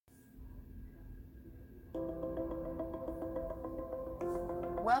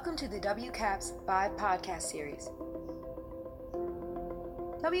Welcome to the WCAPS 5 podcast series.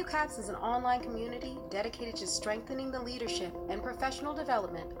 WCAPS is an online community dedicated to strengthening the leadership and professional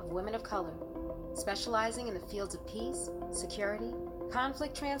development of women of color, specializing in the fields of peace, security,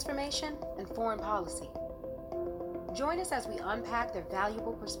 conflict transformation, and foreign policy. Join us as we unpack their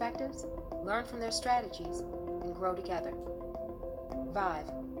valuable perspectives, learn from their strategies, and grow together.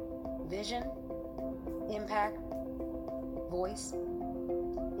 VIVE: Vision, Impact, Voice,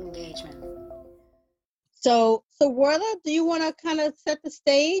 Engagement. So Warla, do you want to kind of set the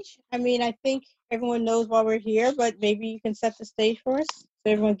stage? I mean, I think everyone knows why we're here, but maybe you can set the stage for us so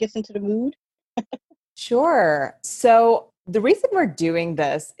everyone gets into the mood. Sure. So the reason we're doing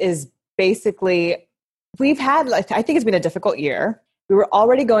this is basically we've had, I think it's been a difficult year. We were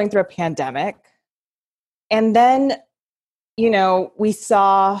already going through a pandemic. And then, we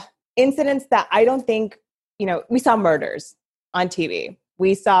saw incidents that I don't think, we saw murders on TV.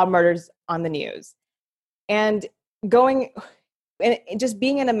 We saw murders on the news. And just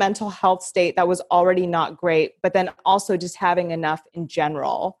being in a mental health state that was already not great, but then also just having enough in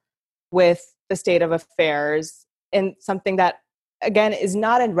general with the state of affairs, and something that, again, is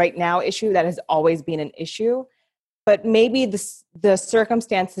not a right now issue, that has always been an issue, but maybe the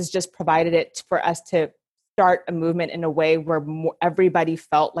circumstances just provided it for us to start a movement in a way where everybody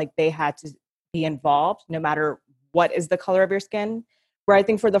felt like they had to be involved, no matter what is the color of your skin. Where I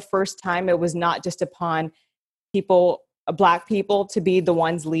think for the first time, it was not just upon Black people to be the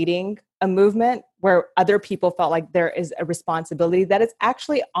ones leading a movement, where other people felt like there is a responsibility that is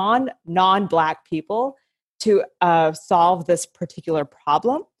actually on non-Black people to solve this particular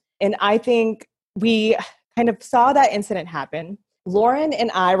problem. And I think we kind of saw that incident happen. Lauren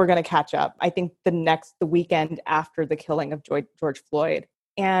and I were going to catch up, I think the weekend after the killing of George Floyd.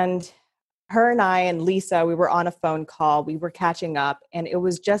 And her and I and Lisa, we were on a phone call, we were catching up, and it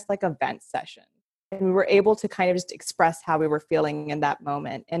was just like a vent session. And we were able to kind of just express how we were feeling in that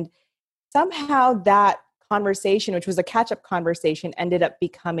moment. And somehow that conversation, which was a catch-up conversation, ended up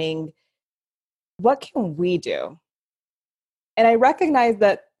becoming, what can we do? And I recognize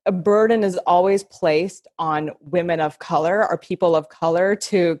that a burden is always placed on women of color or people of color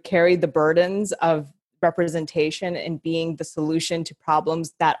to carry the burdens of representation and being the solution to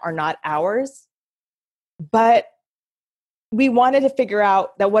problems that are not ours. But we wanted to figure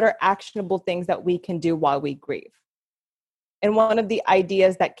out that what are actionable things that we can do while we grieve. And one of the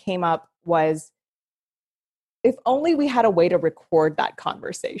ideas that came up was, if only we had a way to record that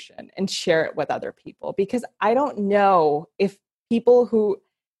conversation and share it with other people, because I don't know if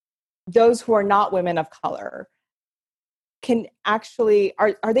those who are not women of color can actually,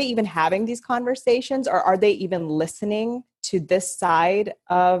 are they even having these conversations, or are they even listening to this side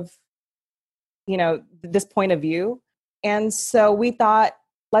of, this point of view? And so we thought,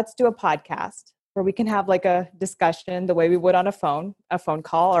 let's do a podcast where we can have like a discussion the way we would on a phone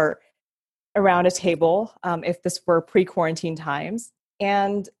call or around a table, if this were pre-quarantine times.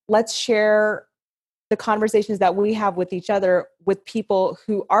 And let's share the conversations that we have with each other, with people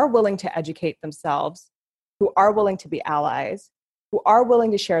who are willing to educate themselves, who are willing to be allies, who are willing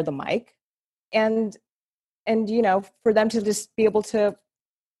to share the mic, and for them to just be able to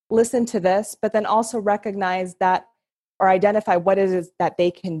listen to this, but then also recognize that, or identify what it is that they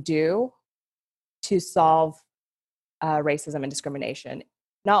can do to solve racism and discrimination,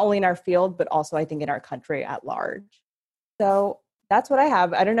 not only in our field, but also I think in our country at large. So that's what I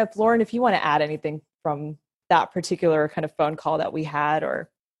have. I don't know if Lauren, if you want to add anything from that particular kind of phone call that we had,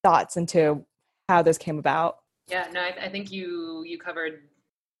 or thoughts into how this came about. Yeah, no, I think you covered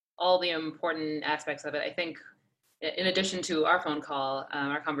all the important aspects of it. I think in addition to our phone call,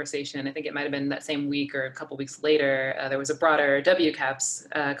 our conversation, I think it might have been that same week or a couple weeks later, there was a broader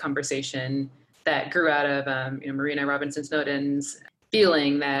WCAPS conversation that grew out of Marina Robinson Snowden's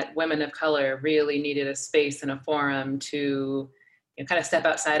feeling that women of color really needed a space and a forum to kind of step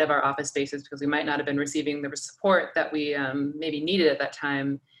outside of our office spaces, because we might not have been receiving the support that we maybe needed at that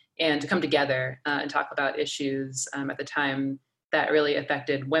time, and to come together and talk about issues at the time that really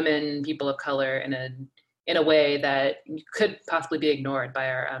affected women, people of color in a way that could possibly be ignored by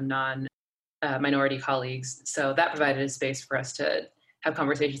our non-minority colleagues. So that provided a space for us to have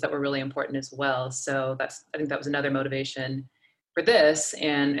conversations that were really important as well. So I think that was another motivation for this.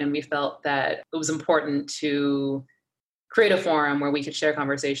 And we felt that it was important to create a forum where we could share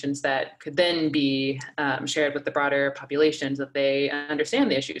conversations that could then be shared with the broader population, so that they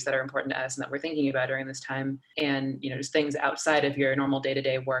understand the issues that are important to us and that we're thinking about during this time. And, just things outside of your normal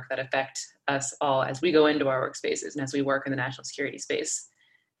day-to-day work that affect us all as we go into our workspaces and as we work in the national security space.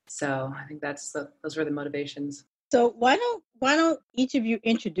 So I think those were the motivations. So why don't why don't each of you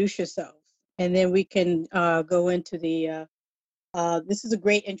introduce yourselves, and then we can go into the. This is a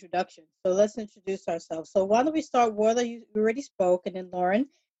great introduction. So let's introduce ourselves. So why don't we start? Warda, you already spoke, and then Lauren,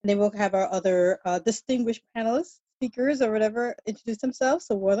 and then we'll have our other distinguished panelists, speakers, or whatever, introduce themselves.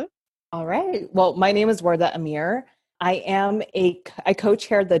 So Warda. All right. Well, my name is Warda Amir. I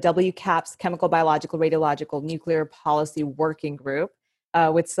co-chair the WCAPS Chemical, Biological, Radiological, Nuclear Policy Working Group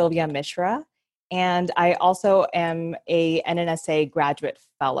with Sylvia Mishra. And I also am a NNSA graduate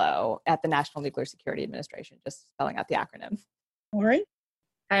fellow at the National Nuclear Security Administration, just spelling out the acronym. Lauren.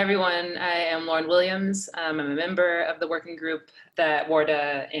 Hi, everyone. I am Lauren Williams. I'm a member of the working group that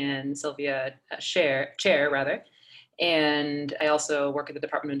Warda and Sylvia chair. And I also work at the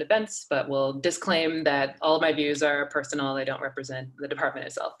Department of Defense, but will disclaim that all of my views are personal. They don't represent the department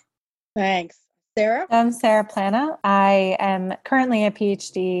itself. Thanks. Sarah? I'm Sarah Plana. I am currently a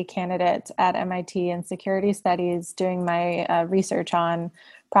PhD candidate at MIT in security studies, doing my research on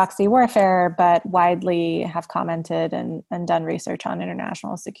proxy warfare, but widely have commented and done research on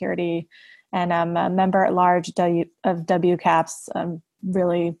international security. And I'm a member at large of WCAPS. I'm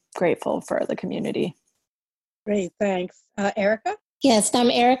really grateful for the community. Great, thanks. Erica? Yes,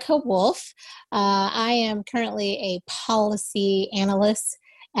 I'm Erica Wolf. I am currently a policy analyst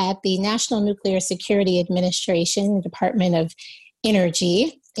at the National Nuclear Security Administration, Department of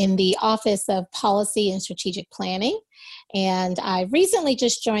Energy, in the Office of Policy and Strategic Planning. And I recently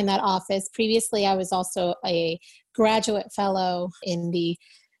just joined that office. Previously, I was also a graduate fellow in the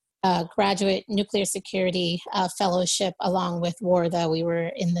Graduate Nuclear Security Fellowship along with Warda. We were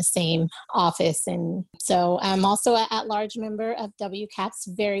in the same office. And so I'm also an at-large member of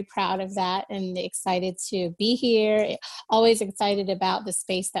WCAPS, very proud of that and excited to be here. Always excited about the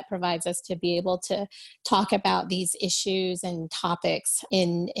space that provides us to be able to talk about these issues and topics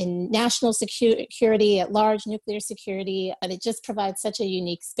in national security, at large nuclear security. And it just provides such a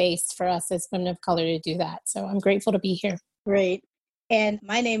unique space for us as women of color to do that. So I'm grateful to be here. Great. And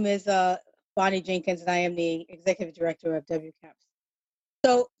my name is Bonnie Jenkins, and I am the Executive Director of WCAPS.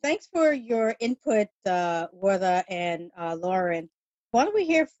 So thanks for your input, Warda and Lauren. Why don't we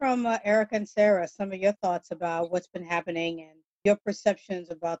hear from Erica and Sarah, some of your thoughts about what's been happening and your perceptions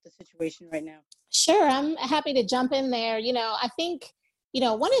about the situation right now? Sure, I'm happy to jump in there. I think,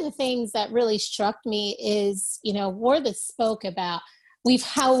 one of the things that really struck me is, Warda spoke about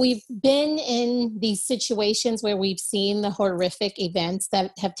how we've been in these situations where we've seen the horrific events that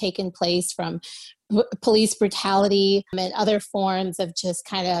have taken place, from police brutality and other forms of just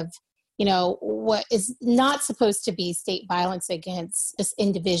kind of, what is not supposed to be state violence against just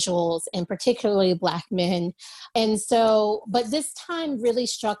individuals and particularly Black men. And so, but this time really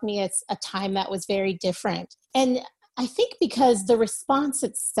struck me as a time that was very different. And I think because the response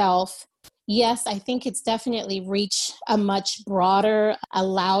itself, yes, I think it's definitely reached a much broader, a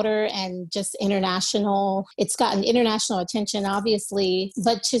louder, and just international. It's gotten international attention, obviously,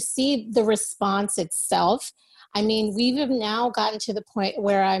 but to see the response itself, I mean, we've now gotten to the point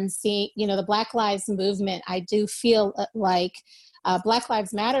where I'm seeing, the Black Lives Movement. I do feel like Black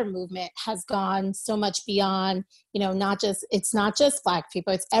Lives Matter movement has gone so much beyond, it's not just Black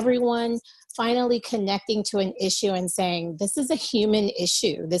people, it's everyone finally connecting to an issue and saying, this is a human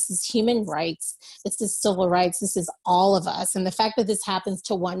issue. This is human rights. This is civil rights. This is all of us. And the fact that this happens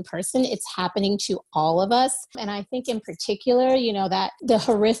to one person, it's happening to all of us. And I think in particular, that the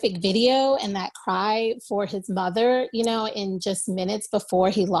horrific video and that cry for his mother, in just minutes before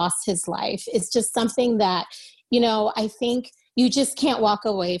he lost his life, is just something that, I think you just can't walk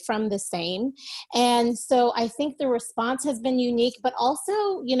away from the same. And so I think the response has been unique, but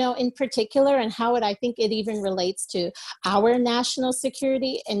also, in particular, and how I think it even relates to our national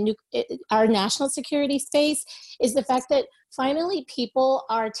security and our national security space, is the fact that finally people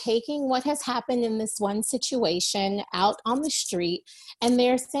are taking what has happened in this one situation out on the street, and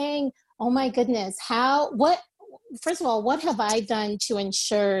they're saying, oh my goodness, first of all, what have I done to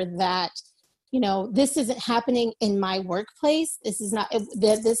ensure that this isn't happening in my workplace? This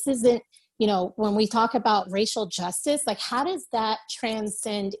isn't, when we talk about racial justice, like how does that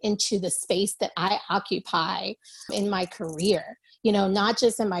transcend into the space that I occupy in my career? Not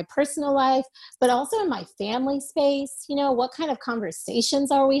just in my personal life, but also in my family space. What kind of conversations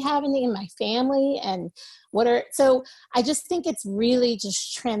are we having in my family? And so I just think it's really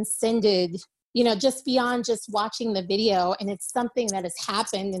just transcended, just beyond just watching the video. And it's something that has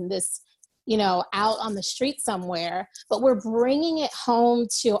happened in this, out on the street somewhere, but we're bringing it home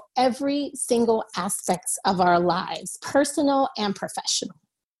to every single aspects of our lives, personal and professional.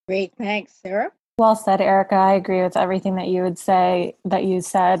 Great, thanks. Sarah? Well said, Erica. I agree with everything that you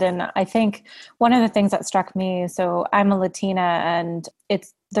said. And I think one of the things that struck me, so I'm a Latina, and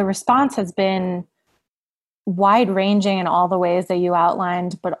the response has been wide ranging in all the ways that you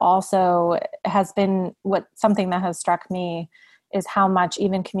outlined, but also has been something that has struck me is how much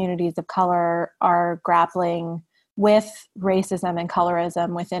even communities of color are grappling with racism and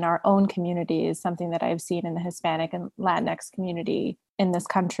colorism within our own communities, something that I've seen in the Hispanic and Latinx community in this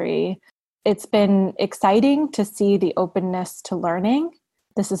country. It's been exciting to see the openness to learning.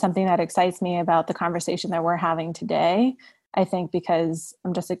 This is something that excites me about the conversation that we're having today. I think because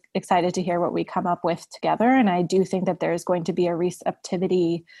I'm just excited to hear what we come up with together. And I do think that there's going to be a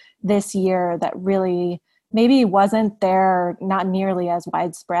receptivity this year that really maybe wasn't there, not nearly as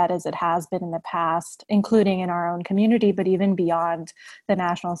widespread as it has been in the past, including in our own community, but even beyond the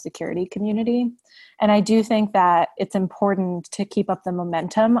national security community. And I do think that it's important to keep up the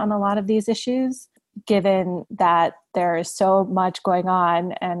momentum on a lot of these issues, given that there is so much going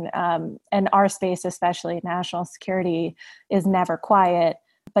on, and our space, especially national security, is never quiet.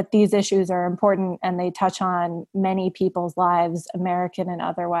 But these issues are important, and they touch on many people's lives, American and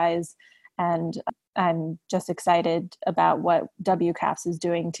otherwise. And I'm just excited about what WCAPS is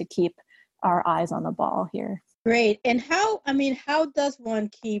doing to keep our eyes on the ball here. Great. And how does one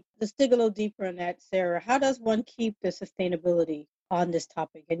keep, let's dig a little deeper on that, Sarah, how does one keep the sustainability on this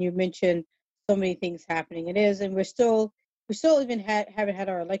topic? And you mentioned so many things happening. It is, and we still even haven't had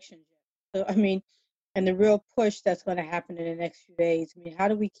our elections yet. So, and the real push that's going to happen in the next few days. How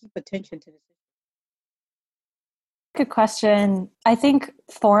do we keep attention to this? Good question. I think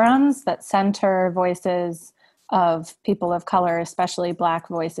forums that center voices of people of color, especially Black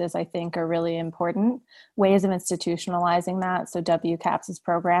voices, I think are really important. Ways of institutionalizing that. So WCAPS's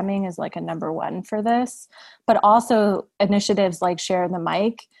programming is like a number one for this, but also initiatives like Share the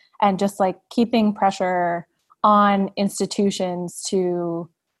Mic and just like keeping pressure on institutions to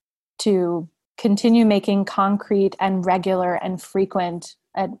continue making concrete and regular and frequent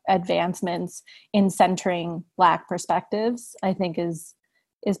advancements in centering Black perspectives, I think is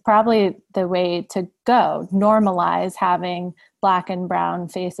probably the way to go. Normalize having Black and brown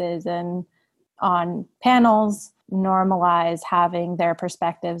faces and on panels, normalize having their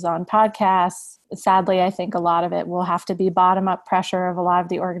perspectives on podcasts. Sadly, I think a lot of it will have to be bottom-up pressure of a lot of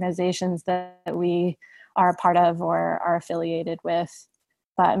the organizations that we are a part of or are affiliated with.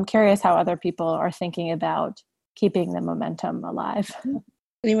 But I'm curious how other people are thinking about keeping the momentum alive.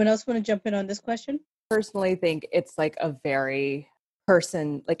 Anyone else want to jump in on this question? Personally think it's like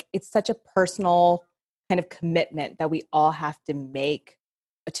it's such a personal kind of commitment that we all have to make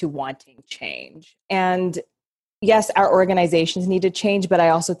to wanting change. And yes, our organizations need to change, but I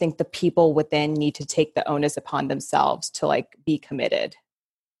also think the people within need to take the onus upon themselves to like be committed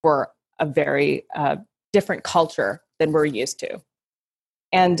for a very different culture than we're used to.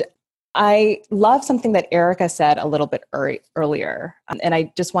 And I love something that Erica said a little bit earlier. And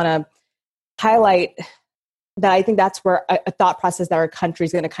I just want to highlight that I think that's where a thought process that our country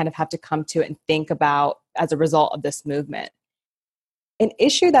is going to kind of have to come to and think about as a result of this movement. An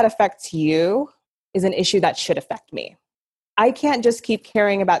issue that affects you is an issue that should affect me. I can't just keep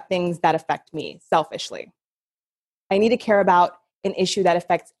caring about things that affect me selfishly. I need to care about an issue that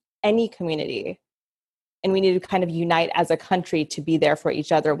affects any community. And we need to kind of unite as a country to be there for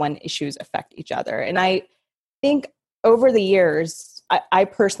each other when issues affect each other. And I think over the years, I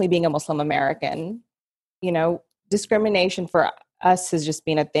personally being a Muslim American, discrimination for us has just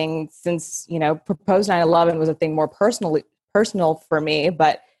been a thing since, proposed 9/11 was a thing more personal for me.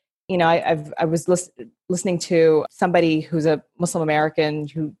 But, I was listening to somebody who's a Muslim American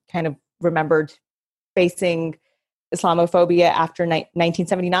who kind of remembered facing Islamophobia after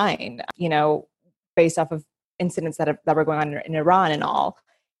 1979, based off of incidents that were going on in Iran and all.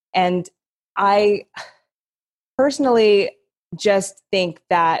 And I personally just think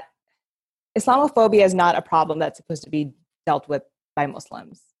that Islamophobia is not a problem that's supposed to be dealt with by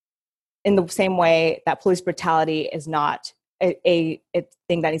Muslims. In the same way that police brutality is not a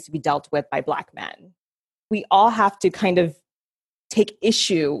thing that needs to be dealt with by Black men. We all have to kind of take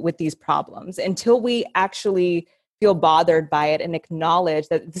issue with these problems until we actually feel bothered by it and acknowledge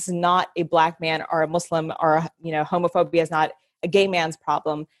that this is not a Black man or a Muslim or, homophobia is not a gay man's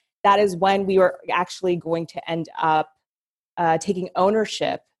problem. That is when we are actually going to end up taking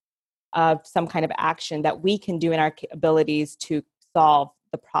ownership of some kind of action that we can do in our abilities to solve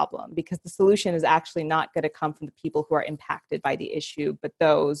the problem, because the solution is actually not going to come from the people who are impacted by the issue, but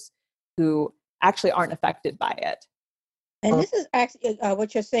those who actually aren't affected by it. And this is actually,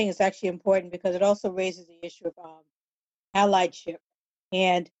 what you're saying is actually important because it also raises the issue of allyship.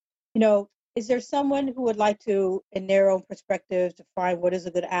 And, Is there someone who would like to, in their own perspective, define what is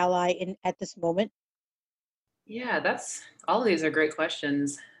a good ally at this moment? Yeah, all of these are great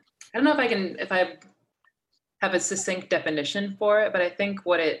questions. I don't know if I have a succinct definition for it, but I think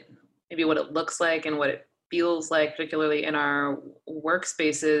what it looks like and what it feels like, particularly in our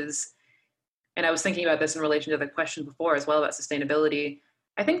workspaces. And I was thinking about this in relation to the question before as well about sustainability.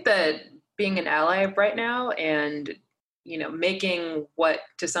 I think that being an ally right now and making what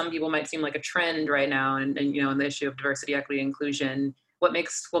to some people might seem like a trend right now, and in the issue of diversity, equity, inclusion, what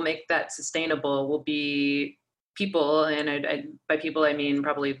will make that sustainable will be people, and by people I mean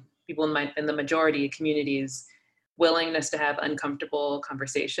probably people in the majority communities, willingness to have uncomfortable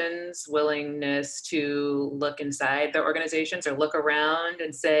conversations, willingness to look inside their organizations or look around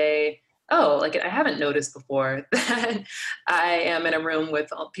and say, oh, like I haven't noticed before that I am in a room with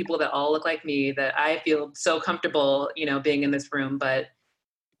people that all look like me, that I feel so comfortable, being in this room, but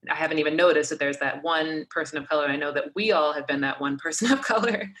I haven't even noticed that there's that one person of color. I know that we all have been that one person of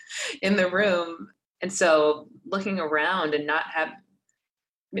color in the room. And so looking around and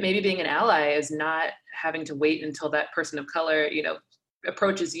maybe being an ally is not having to wait until that person of color,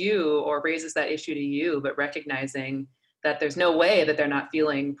 approaches you or raises that issue to you, but recognizing that there's no way that they're not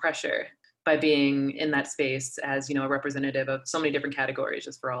feeling pressure by being in that space as, a representative of so many different categories,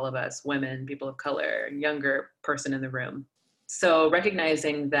 just for all of us, women, people of color, younger person in the room. So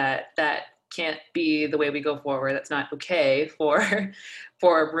recognizing that can't be the way we go forward. That's not okay for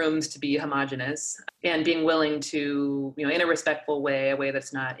rooms to be homogenous, and being willing to, in a respectful way, a way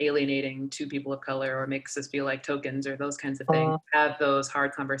that's not alienating to people of color or makes us feel like tokens or those kinds of things, have those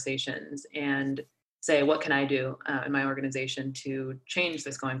hard conversations and say, what can I do in my organization to change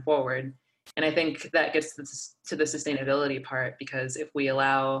this going forward? And I think that gets to the sustainability part, because if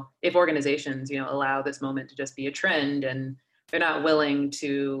organizations, allow this moment to just be a trend and they're not willing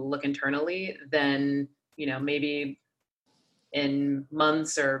to look internally, then, maybe in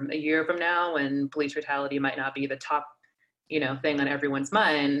months or a year from now, when police brutality might not be the top, thing on everyone's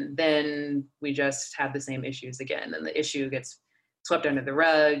mind, then we just have the same issues again. And the issue gets swept under the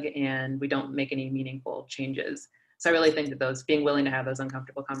rug and we don't make any meaningful changes. So I really think that being willing to have those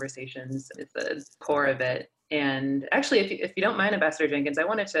uncomfortable conversations is the core of it. And actually, if you don't mind, Ambassador Jenkins, I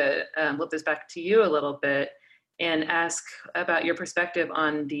wanted to flip this back to you a little bit and ask about your perspective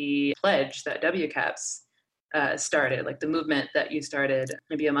on the pledge that WCAPS started, like the movement that you started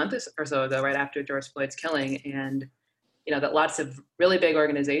maybe a month or so ago, right after George Floyd's killing, and that lots of really big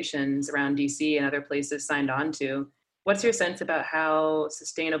organizations around DC and other places signed on to. What's your sense about how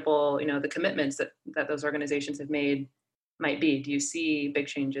sustainable, the commitments that those organizations have made might be? Do you see big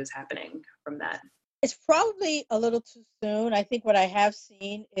changes happening from that? It's probably a little too soon. I think what I have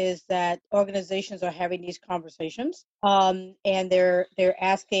seen is that organizations are having these conversations, and they're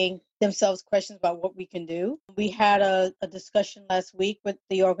asking themselves questions about what we can do. We had a discussion last week with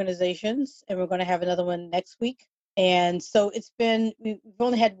the organizations, and we're going to have another one next week. And so we've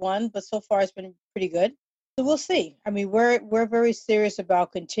only had one, but so far it's been pretty good. So we'll see. I mean, we're very serious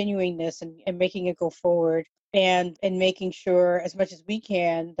about continuing this and making it go forward, and making sure as much as we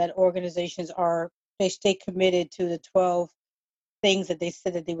can that organizations they stay committed to the 12 things that they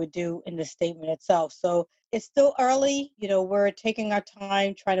said that they would do in the statement itself. So it's still early. We're taking our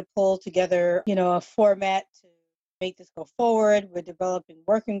time trying to pull together, a format to make this go forward. We're developing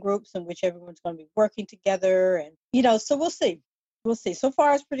working groups in which everyone's going to be working together. And, so we'll see. We'll see. So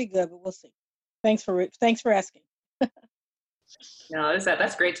far it's pretty good, but we'll see. Thanks for asking. No,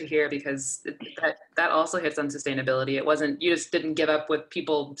 that's great to hear, because that also hits on sustainability. It wasn't, you just didn't give up with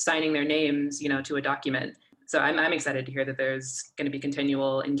people signing their names, to a document. So I'm excited to hear that there's going to be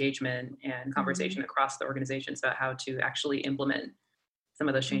continual engagement and conversation across the organizations about how to actually implement some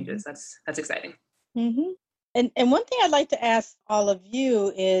of those changes. That's exciting. Mm-hmm. And one thing I'd like to ask all of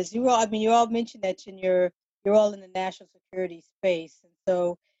you is, you all mentioned that you're all in the national security space, and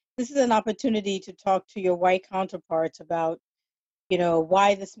so this is an opportunity to talk to your white counterparts about,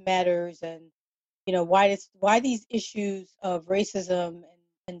 why this matters, and, why these issues of racism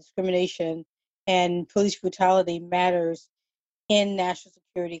and discrimination and police brutality matters in national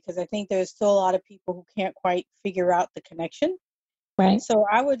security, because I think there's still a lot of people who can't quite figure out the connection. Right. So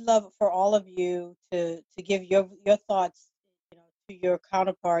I would love for all of you to give your thoughts, to your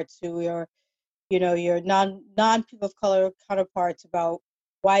counterparts, who are, your non people of color counterparts, about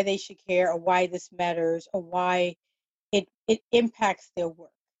why they should care, or why this matters, or why it impacts their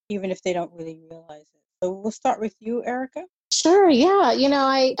work, even if they don't really realize it. So we'll start with you, Erica. Sure. Yeah.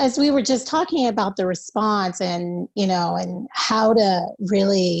 As we were just talking about the response and how to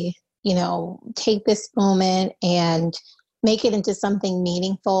really, take this moment and make it into something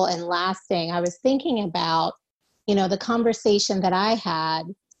meaningful and lasting, I was thinking about, the conversation that I had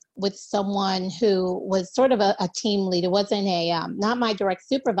with someone who was sort of a team lead. It wasn't not my direct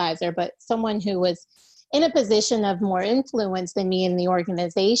supervisor, but someone who was in a position of more influence than me in the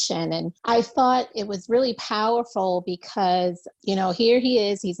organization. And I thought it was really powerful because, here he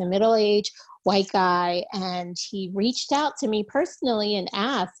is, he's a middle-aged white guy, and he reached out to me personally and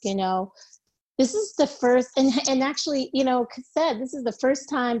asked, this is the first, and actually, said, this is the first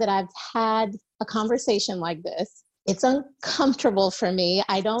time that I've had a conversation like this. It's uncomfortable for me.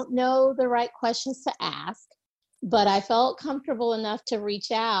 I don't know the right questions to ask, but I felt comfortable enough to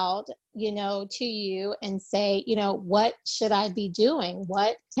reach out, to you and say, what should I be doing?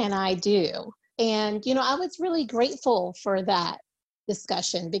 What can I do? And, I was really grateful for that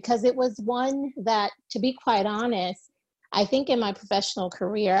discussion, because it was one that, to be quite honest, I think in my professional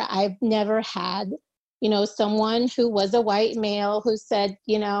career, I've never had, someone who was a white male who said,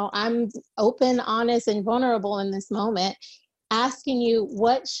 I'm open, honest, and vulnerable in this moment, asking you,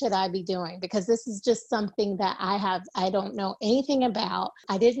 what should I be doing? Because this is just something that I don't know anything about.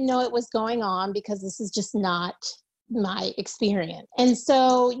 I didn't know it was going on because this is just not my experience. And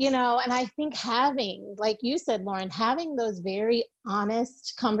so, and I think having, like you said, Lauren, having those very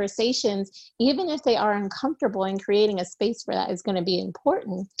honest conversations, even if they are uncomfortable, and creating a space for that is going to be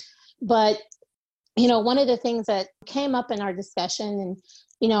important. But, one of the things that came up in our discussion,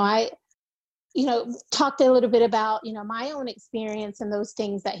 and, I talked a little bit about, my own experience and those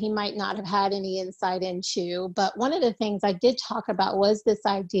things that he might not have had any insight into. But one of the things I did talk about was this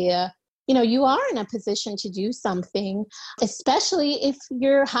idea, you are in a position to do something, especially if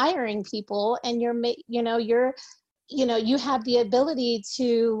you're hiring people and you have the ability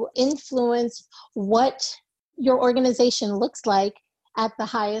to influence what your organization looks like at the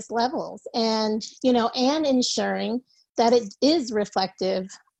highest levels, and, and ensuring that it is reflective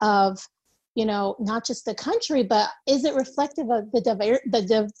of, not just the country, but is it reflective of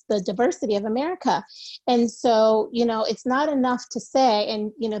the diversity of America? And so, it's not enough to say,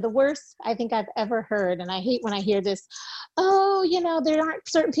 and, the worst I think I've ever heard, and I hate when I hear this, there aren't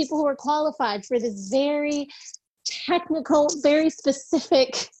certain people who are qualified for this very technical, very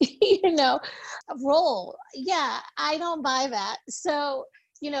specific, role. Yeah, I don't buy that. So,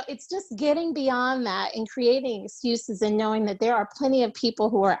 it's just getting beyond that and creating excuses, and knowing that there are plenty of people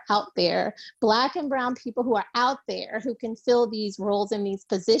who are out there, Black and brown people who are out there, who can fill these roles in these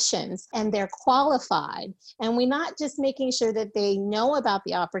positions, and they're qualified. And we're not just making sure that they know about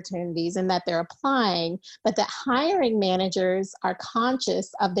the opportunities and that they're applying, but that hiring managers are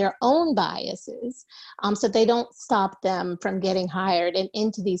conscious of their own biases, so they don't stop them from getting hired and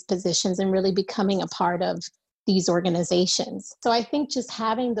into these positions and really becoming a part of these organizations. So I think just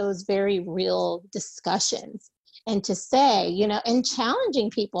having those very real discussions, and to say, and challenging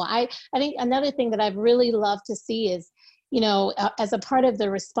people. I think another thing that I've really loved to see is, as a part of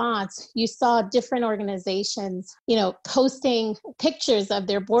the response, you saw different organizations, posting pictures of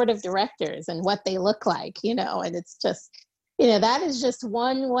their board of directors and what they look like, and it's just, that is just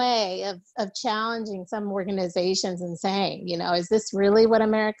one way of challenging some organizations and saying, is this really what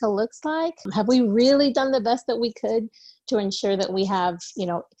America looks like? Have we really done the best that we could to ensure that we have,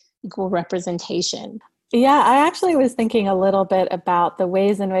 equal representation? Yeah, I actually was thinking a little bit about the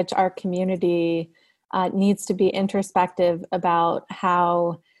ways in which our community needs to be introspective about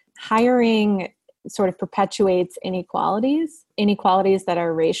how hiring sort of perpetuates inequalities that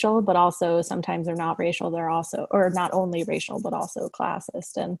are racial, but also sometimes they're not racial. They're also, or not only racial, but also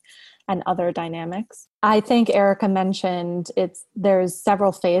classist and other dynamics. I think Erica mentioned there's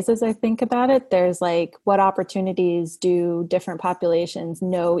several phases I think about it. There's like, what opportunities do different populations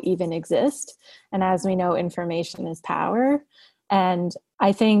know even exist? And as we know, information is power. And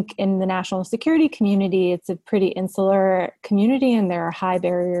I think in the national security community, it's a pretty insular community, and there are high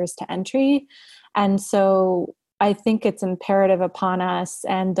barriers to entry. And so I think it's imperative upon us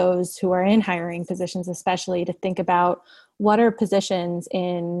and those who are in hiring positions, especially, to think about what are positions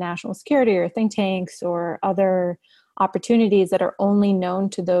in national security or think tanks or other opportunities that are only known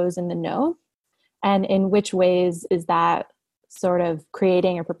to those in the know, and in which ways is that sort of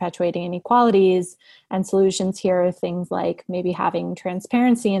creating or perpetuating inequalities. And solutions here are things like maybe having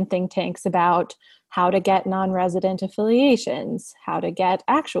transparency in think tanks about how to get non-resident affiliations, how to get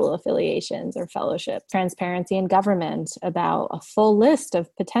actual affiliations or fellowship, transparency in government about a full list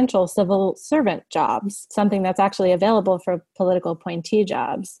of potential civil servant jobs, something that's actually available for political appointee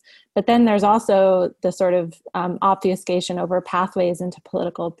jobs. But then there's also the sort of obfuscation over pathways into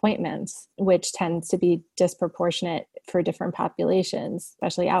political appointments, which tends to be disproportionate for different populations,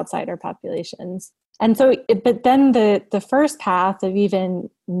 especially outsider populations. And so, but then the first path of even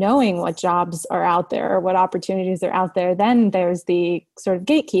knowing what jobs are out there or what opportunities are out there, then there's the sort of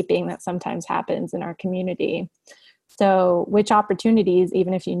gatekeeping that sometimes happens in our community. So which opportunities,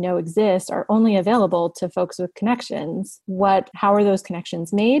 even if you know exist, are only available to folks with connections? How are those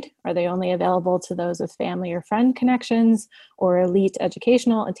connections made? Are they only available to those with family or friend connections, or elite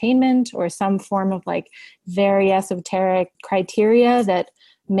educational attainment, or some form of like very esoteric criteria that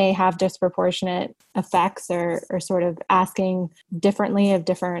may have disproportionate effects, or sort of asking differently of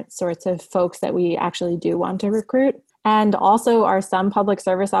different sorts of folks that we actually do want to recruit? And also, are some public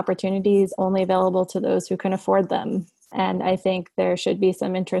service opportunities only available to those who can afford them? And I think there should be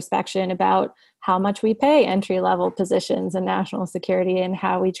some introspection about how much we pay entry-level positions in national security and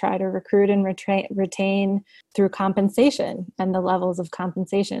how we try to recruit and retain through compensation and the levels of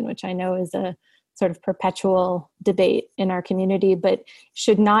compensation, which I know is a sort of perpetual debate in our community, but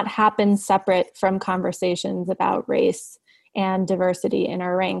should not happen separate from conversations about race and diversity in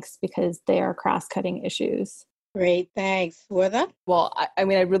our ranks, because they are cross-cutting issues. Great, thanks. Wertha? Well, I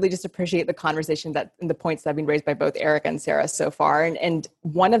mean, I really just appreciate the conversation and the points that have been raised by both Erica and Sarah so far. And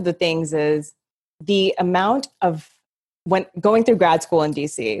one of the things is the amount of, when going through grad school in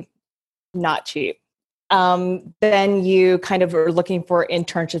DC, not cheap. Then you kind of are looking for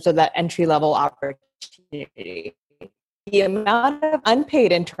internships or that entry-level opportunity. The amount of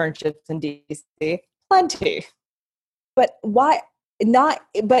unpaid internships in DC, plenty. But why?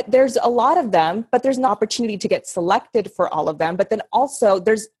 But there's a lot of them, but there's an opportunity to get selected for all of them. But then also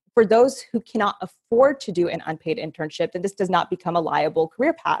there's, for those who cannot afford to do an unpaid internship, then this does not become a liable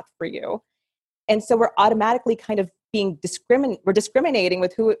career path for you. And so we're automatically kind of we're discriminating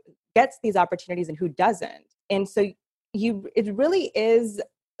with who gets these opportunities and who doesn't. And so it really is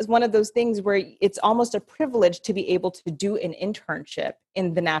one of those things where it's almost a privilege to be able to do an internship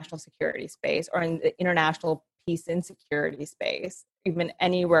in the national security space or in the international peace and security space, even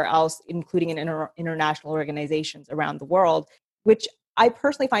anywhere else, including in international organizations around the world, which I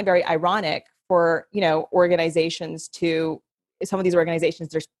personally find very ironic for, organizations some of these organizations,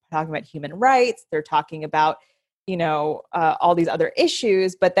 they're talking about human rights, they're talking about, all these other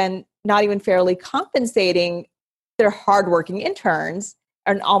issues, but then not even fairly compensating their hardworking interns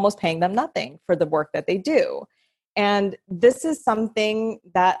and almost paying them nothing for the work that they do. And this is something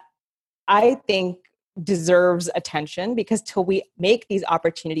that I think deserves attention, because till we make these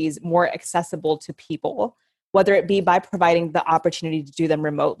opportunities more accessible to people, whether it be by providing the opportunity to do them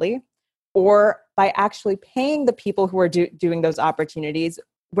remotely or by actually paying the people who are doing those opportunities,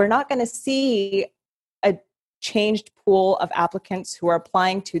 we're not going to see a changed pool of applicants who are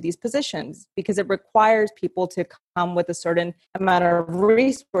applying to these positions, because it requires people to come with a certain amount of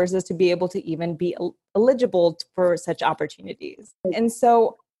resources to be able to even be eligible for such opportunities. And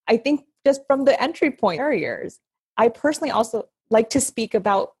so I think just from the entry point barriers, I personally also like to speak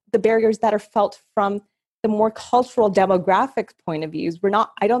about the barriers that are felt from the more cultural demographics point of views.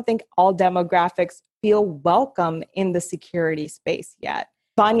 I don't think all demographics feel welcome in the security space yet.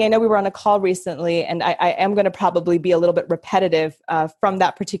 Bonnie, I know we were on a call recently, and I am going to probably be a little bit repetitive from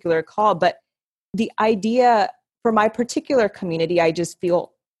that particular call, but the idea for my particular community, I just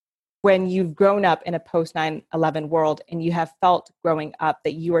feel when you've grown up in a post 9/11 world and you have felt growing up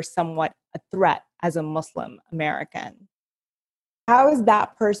that you are somewhat a threat as a Muslim American, how is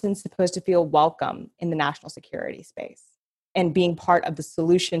that person supposed to feel welcome in the national security space and being part of the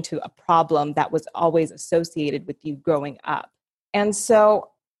solution to a problem that was always associated with you growing up? And so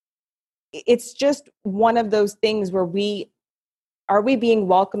it's just one of those things where are we being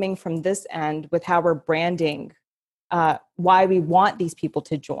welcoming from this end with how we're branding why we want these people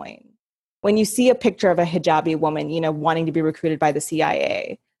to join? When you see a picture of a hijabi woman, wanting to be recruited by the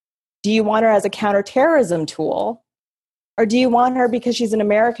CIA, do you want her as a counterterrorism tool? Or do you want her because she's an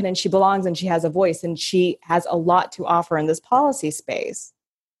American and she belongs and she has a voice and she has a lot to offer in this policy space?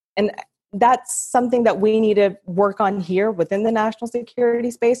 And that's something that we need to work on here within the national security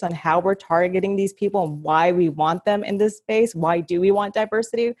space, on how we're targeting these people and why we want them in this space. Why do we want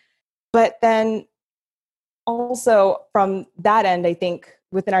diversity? But then also from that end, I think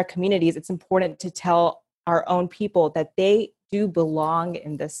within our communities, it's important to tell our own people that they do belong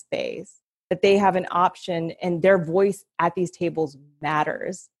in this space, that they have an option and their voice at these tables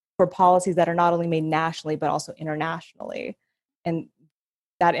matters for policies that are not only made nationally, but also internationally. And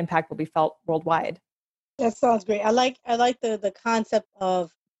that impact will be felt worldwide. That sounds great. I like the concept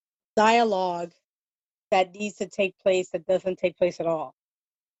of dialogue that needs to take place that doesn't take place at all.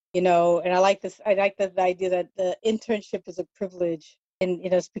 And I like this. I like the idea that the internship is a privilege, and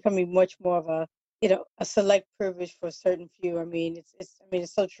it's becoming much more of a select privilege for a certain few. I mean,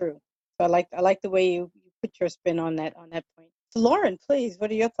 it's so true. So I like the way you put your spin on that point. So Lauren, please, what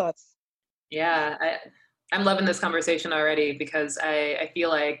are your thoughts? Yeah, I'm loving this conversation already because I feel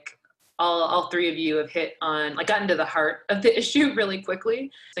like all three of you have hit on, like, gotten to the heart of the issue really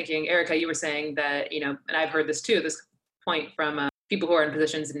quickly. Thinking, Erica, you were saying that, and I've heard this too, this point from people who are in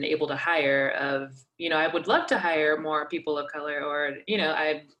positions and able to hire of, I would love to hire more people of color, or,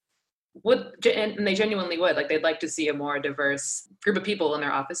 I would, and they genuinely would, like, they'd like to see a more diverse group of people in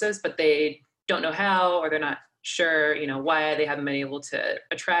their offices, but they don't know how, or they're not sure, why they haven't been able to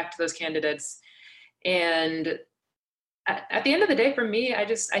attract those candidates. And at the end of the day, for me, I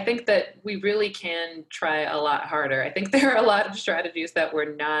think that we really can try a lot harder. I think there are a lot of strategies that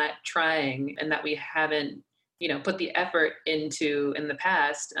we're not trying and that we haven't, put the effort into in the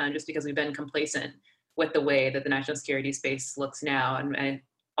past, just because we've been complacent with the way that the national security space looks now. And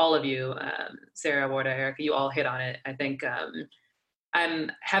all of you, Sarah, Warda, Erica, you all hit on it. I think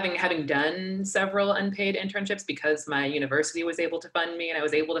I'm having done several unpaid internships because my university was able to fund me and I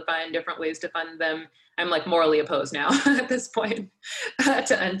was able to find different ways to fund them. I'm like morally opposed now at this point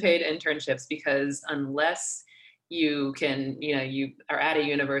to unpaid internships, because unless you can, you are at a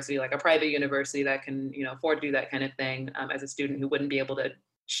university, like a private university that can, afford to do that kind of thing, as a student who wouldn't be able to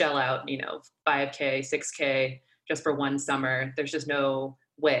shell out, $5K, $6K just for one summer, there's just no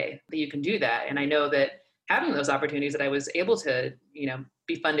way that you can do that. And I know that having those opportunities that I was able to,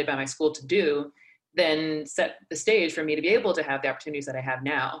 be funded by my school to do, then set the stage for me to be able to have the opportunities that I have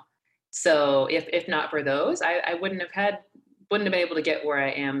now. So if not for those, I wouldn't have been able to get where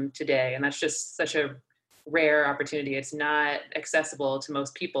I am today. And that's just such a rare opportunity. It's not accessible to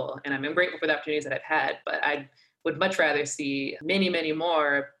most people. And I'm grateful for the opportunities that I've had, but I would much rather see many, many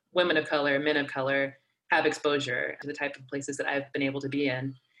more women of color, men of color have exposure to the type of places that I've been able to be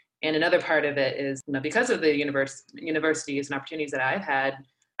in. And another part of it is, because of the universities and opportunities that I've had,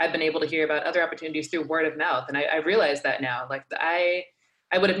 I've been able to hear about other opportunities through word of mouth. And I realize that now, like, I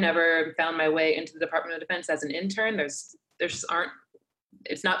would have never found my way into the Department of Defense as an intern.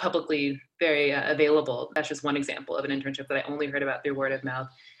 It's not publicly very available. That's just one example of an internship that I only heard about through word of mouth.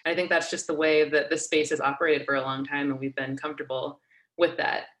 And I think that's just the way that this space has operated for a long time, and we've been comfortable with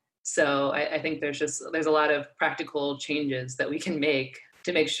that. So I think there's a lot of practical changes that we can make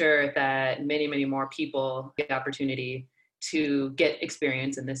to make sure that many, many more people get the opportunity to get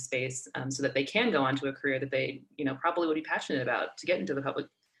experience in this space, so that they can go on to a career that they, probably would be passionate about, to get into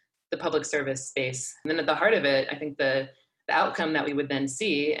the public service space. And then at the heart of it, I think the outcome that we would then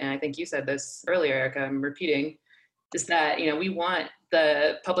see, and I think you said this earlier, Erica, I'm repeating, is that, we want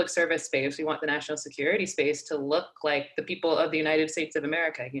the public service space, we want the national security space to look like the people of the United States of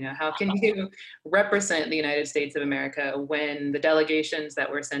America. How can you represent the United States of America when the delegations that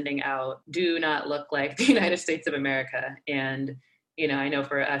we're sending out do not look like the United States of America? And, I know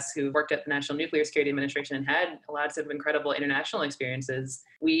for us who worked at the National Nuclear Security Administration and had lots of incredible international experiences,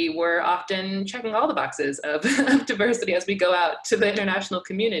 we were often checking all the boxes of diversity as we go out to the international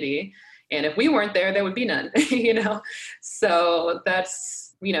community. And if we weren't there, there would be none, So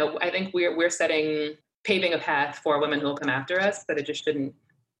that's, I think we're paving a path for women who will come after us, but it just shouldn't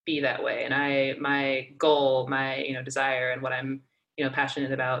be that way. And my goal, my, desire, and what I'm,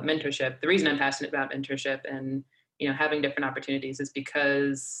 passionate about mentorship, the reason I'm passionate about mentorship and, having different opportunities is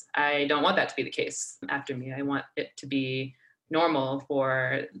because I don't want that to be the case after me. I want it to be normal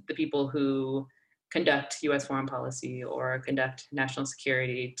for the people who conduct U.S. foreign policy or conduct national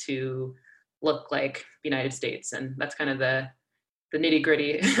security to look like the United States. And that's kind of the nitty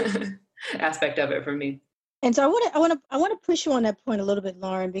gritty aspect of it for me. And so I want to push you on that point a little bit,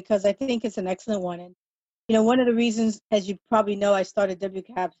 Lauren, because I think it's an excellent one. And one of the reasons, as you probably know, I started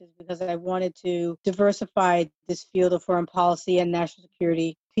WCAPS is because I wanted to diversify this field of foreign policy and national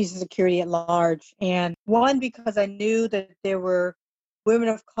security, peace and security at large. And one, because I knew that there were women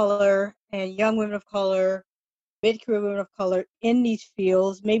of color and young women of color, mid-career women of color in these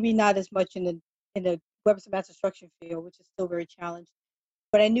fields, maybe not as much in the weapons of mass destruction field, which is still very challenged.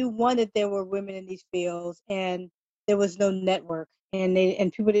 But I knew, one, that there were women in these fields and there was no network, and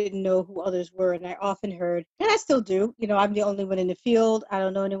people didn't know who others were. And I often heard, and I still do, I'm the only one in the field. I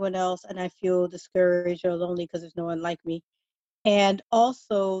don't know anyone else, and I feel discouraged or lonely because there's no one like me. And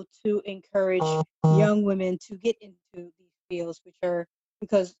also to encourage young women to get into these fields,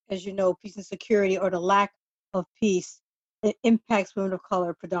 because, as you know, peace and security, or the lack of peace, it impacts women of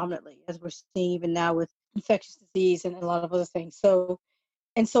color predominantly, as we're seeing even now with infectious disease and a lot of other things. So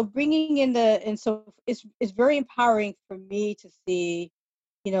bringing in so it's very empowering for me to see,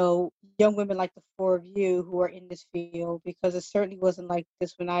 young women like the four of you who are in this field, because it certainly wasn't like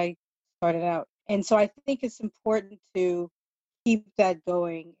this when I started out. And so I think it's important to keep that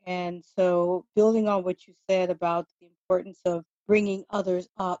going. And so building on what you said about the importance of bringing others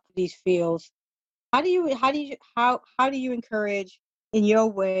up these fields, how do you encourage in your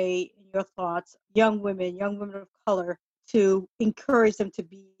way, in your thoughts, young women of color, to encourage them to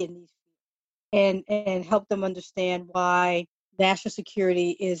be in these fields and help them understand why national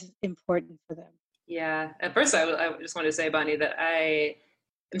security is important for them? Yeah. At first, I just wanted to say, Bonnie, that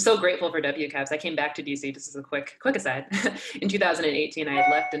I'm so grateful for WCAPS. I came back to DC, just as a quick aside. In 2018, I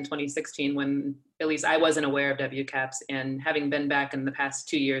had left in 2016 when at least I wasn't aware of WCAPS. And having been back in the past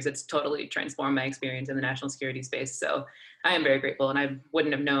 2 years, it's totally transformed my experience in the national security space. So I am very grateful, and I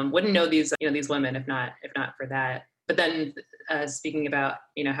wouldn't know these women if not for that. But then speaking about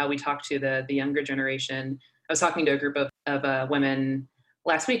how we talk to the younger generation, I was talking to a group of women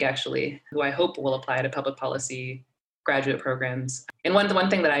last week actually, who I hope will apply to public policy graduate programs. And one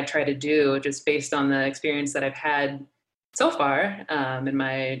thing that I try to do, just based on the experience that I've had so far in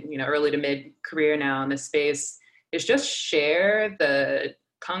my early to mid career now in this space, is just share the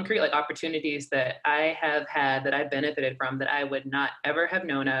concrete opportunities that I have had, that I've benefited from, that I would not ever have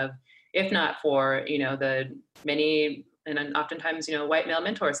known of if not for the many and oftentimes white male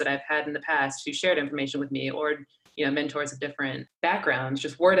mentors that I've had in the past who shared information with me, or mentors of different backgrounds,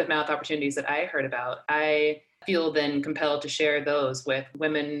 just word of mouth opportunities that I heard about. I feel then compelled to share those with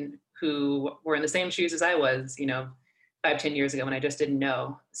women who were in the same shoes as I was, 5-10 years ago, when I just didn't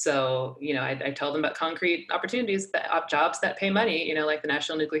know. So, I tell them about concrete opportunities, jobs that pay money, like the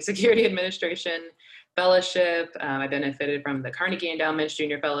National Nuclear Security Administration Fellowship. I benefited from the Carnegie Endowment's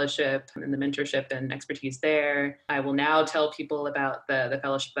Junior Fellowship and the mentorship and expertise there. I will now tell people about the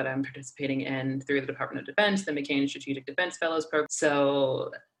fellowship that I'm participating in through the Department of Defense, the McCain Strategic Defense Fellows Program.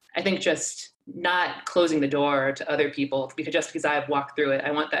 So I think just not closing the door to other people, because I've walked through it,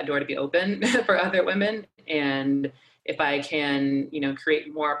 I want that door to be open for other women. And if I can,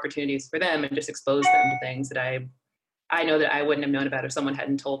 create more opportunities for them and just expose them to things that I know that I wouldn't have known about if someone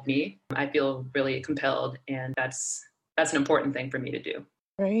hadn't told me, I feel really compelled, and that's an important thing for me to do.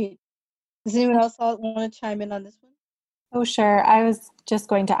 Great. Does anyone else want to chime in on this one? Oh, sure. I was just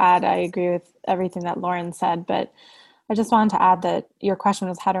going to add, I agree with everything that Lauren said, but I just wanted to add that your question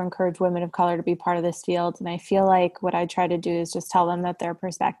was how to encourage women of color to be part of this field. And I feel like what I try to do is just tell them that their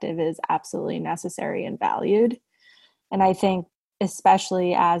perspective is absolutely necessary and valued. And I think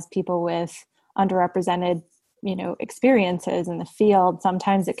especially as people with underrepresented experiences in the field,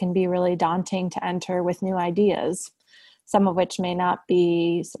 sometimes it can be really daunting to enter with new ideas, some of which may not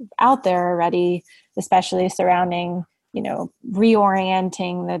be out there already, especially surrounding,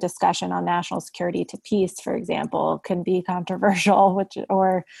 reorienting the discussion on national security to peace, for example, can be controversial,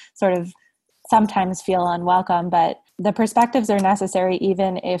 or sort of sometimes feel unwelcome, but the perspectives are necessary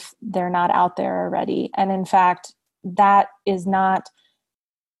even if they're not out there already. And in fact, that is not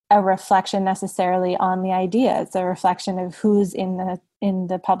a reflection necessarily on the idea. It's a reflection of who's in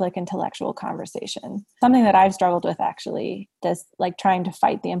the public intellectual conversation. Something that I've struggled with, actually, this trying to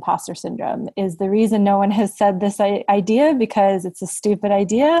fight the imposter syndrome. Is the reason no one has said this idea because it's a stupid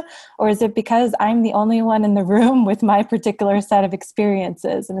idea, or is it because I'm the only one in the room with my particular set of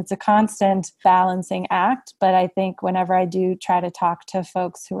experiences? And it's a constant balancing act. But I think whenever I do try to talk to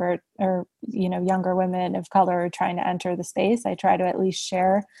folks who are younger women of color trying to enter the space, I try to at least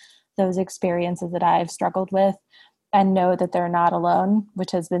share those experiences that I've struggled with and know that they're not alone,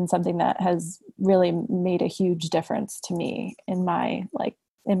 which has been something that has really made a huge difference to me in my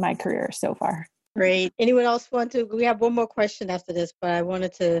career so far. Great. Anyone else we have one more question after this, but I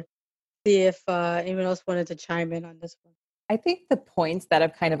wanted to see if anyone else wanted to chime in on this one. I think the points that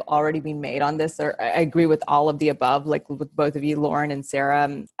have kind of already been made on this I agree with all of the above, like with both of you, Lauren and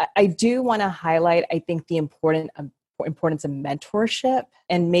Sarah. I do want to highlight, I think, the importance of mentorship.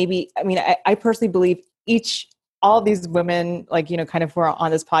 And I personally believe all these women, kind of who are on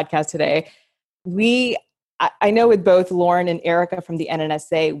this podcast today, I know with both Lauren and Erica from the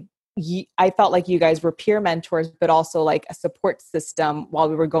NNSA, I felt like you guys were peer mentors, but also like a support system while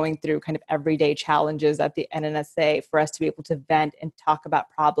we were going through kind of everyday challenges at the NNSA, for us to be able to vent and talk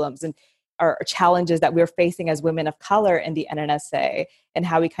about problems and or challenges that we were facing as women of color in the NNSA, and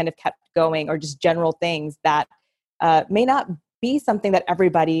how we kind of kept going, or just general things that may not be something that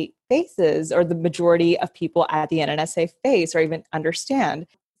everybody faces, or the majority of people at the NNSA face or even understand.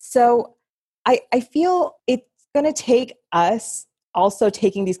 So I feel it's going to take us also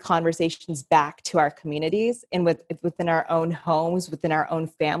taking these conversations back to our communities and within our own homes, within our own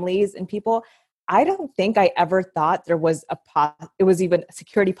families and people. I don't think I ever thought there was it was even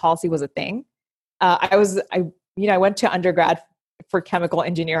security policy was a thing. I went to undergrad for chemical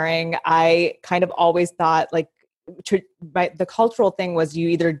engineering. I kind of always thought the cultural thing was you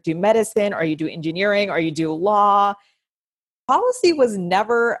either do medicine or you do engineering or you do law. Policy was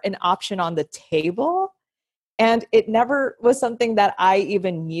never an option on the table. And it never was something that I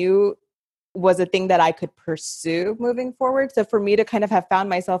even knew was a thing that I could pursue moving forward. So for me to kind of have found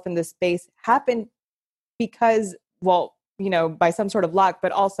myself in this space happened because, well, by some sort of luck,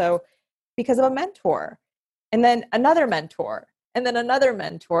 but also because of a mentor, and then another mentor, and then another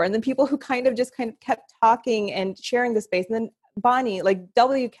mentor, and then people who kind of kept talking and sharing the space. And then Bonnie, like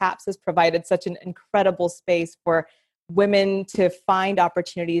WCAPS has provided such an incredible space for women to find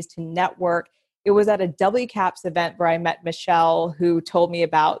opportunities to network. It was at a WCAPS event where I met Michelle, who told me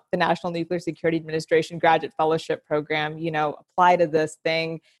about the National Nuclear Security Administration Graduate Fellowship Program, apply to this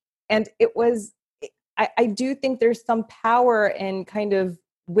thing. And it was, I do think there's some power in kind of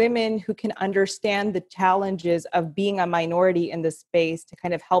women who can understand the challenges of being a minority in the space to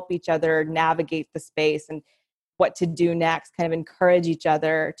kind of help each other navigate the space and what to do next, kind of encourage each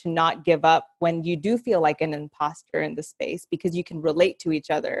other to not give up when you do feel like an imposter in the space, because you can relate to each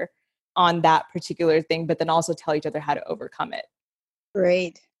other on that particular thing, but then also tell each other how to overcome it.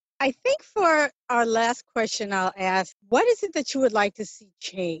 Great. I think for our last question, I'll ask, what is it that you would like to see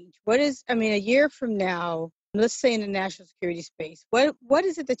change? A year from now, let's say in the national security space, what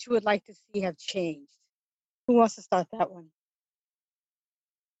is it that you would like to see have changed? Who wants to start that one?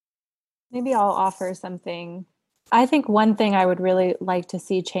 Maybe I'll offer something. I think one thing I would really like to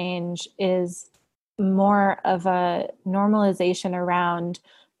see change is more of a normalization around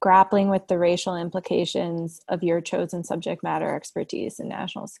grappling with the racial implications of your chosen subject matter expertise in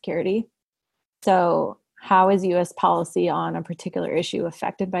national security. So how is U.S. policy on a particular issue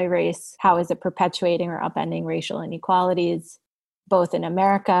affected by race? How is it perpetuating or upending racial inequalities, both in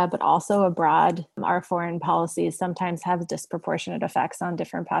America, but also abroad? Our foreign policies sometimes have disproportionate effects on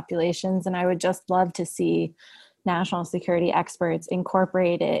different populations. And I would just love to see national security experts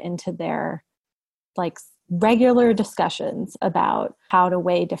incorporate it into their regular discussions about how to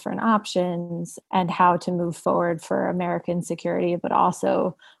weigh different options and how to move forward for American security, but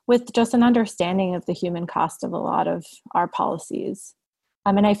also with just an understanding of the human cost of a lot of our policies.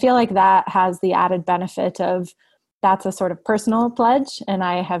 I feel like that has the added benefit of that's a sort of personal pledge, and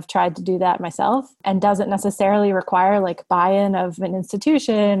I have tried to do that myself, and doesn't necessarily require buy-in of an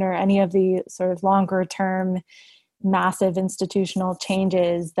institution or any of the sort of longer term massive institutional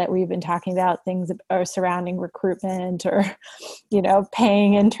changes that we've been talking about, things are surrounding recruitment or,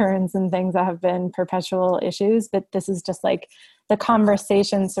 paying interns and things that have been perpetual issues. But this is just the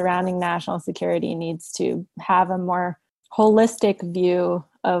conversation surrounding national security needs to have a more holistic view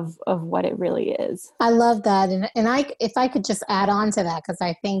of what it really is. I love that. And if I could just add on to that, because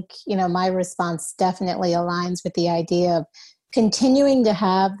I think, my response definitely aligns with the idea of continuing to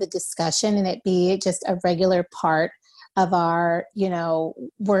have the discussion and it be just a regular part of our,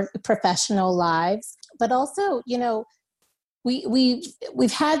 work professional lives. But also,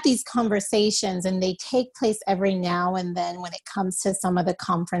 we've had these conversations and they take place every now and then when it comes to some of the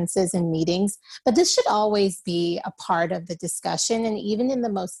conferences and meetings. But this should always be a part of the discussion, and even in the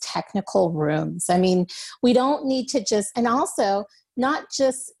most technical rooms. We don't need to and also not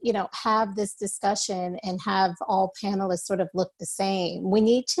just, have this discussion and have all panelists sort of look the same. We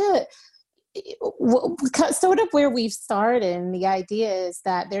need to sort of where we've started, and the idea is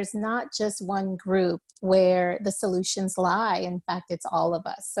that there's not just one group where the solutions lie. In fact, it's all of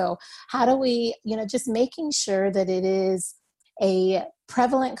us. So how do we, just making sure that it is a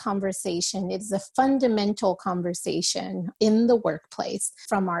prevalent conversation. It is a fundamental conversation in the workplace,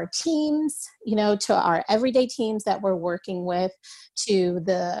 from our teams, to our everyday teams that we're working with, to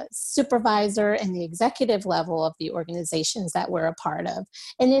the supervisor and the executive level of the organizations that we're a part of,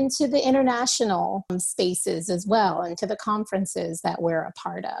 and into the international spaces as well, and to the conferences that we're a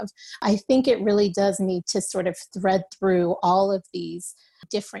part of. I think it really does need to sort of thread through all of these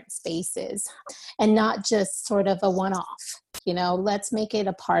different spaces and not just sort of a one-off. Let's make it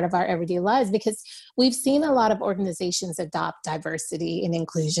a part of our everyday lives, because we've seen a lot of organizations adopt diversity and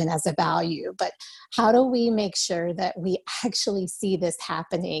inclusion as a value. But how do we make sure that we actually see this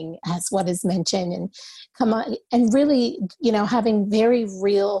happening as what is mentioned, and come on and really, having very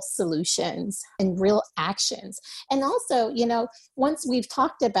real solutions and real actions? And also, once we've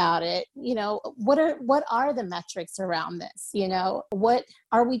talked about it, what are the metrics around this? What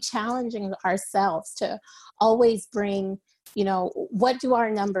are we challenging ourselves to always bring? What do our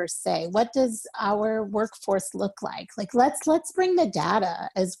numbers say? What does our workforce look like? Let's bring the data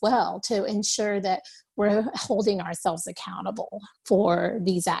as well to ensure that we're holding ourselves accountable for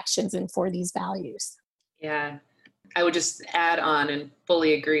these actions and for these values. Yeah, I would just add on and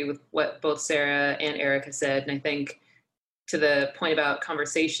fully agree with what both Sarah and Erica said. And I think to the point about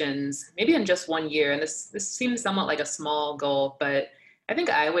conversations, maybe in just 1 year, and this seems somewhat like a small goal, but I think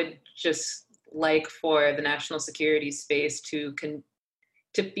I would just like for the national security space to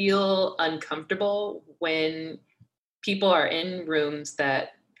feel uncomfortable when people are in rooms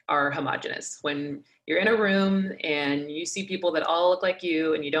that are homogenous. When you're in a room and you see people that all look like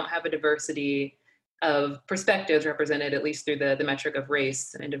you and you don't have a diversity of perspectives represented, at least through the metric of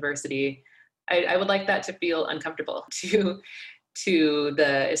race and diversity, I would like that to feel uncomfortable to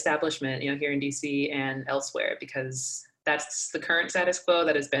the establishment, here in DC and elsewhere, because that's the current status quo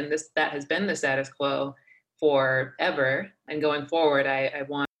that has been the status quo forever. And going forward, I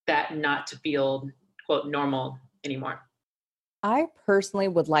want that not to feel, quote, normal anymore. I personally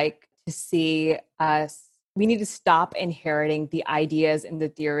would like to see we need to stop inheriting the ideas and the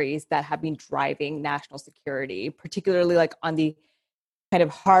theories that have been driving national security, particularly like on the kind of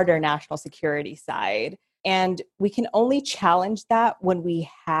harder national security side. And we can only challenge that when we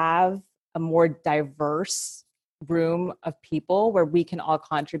have a more diverse room of people where we can all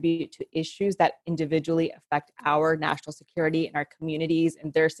contribute to issues that individually affect our national security and our communities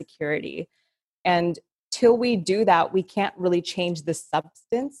and their security. And till we do that, we can't really change the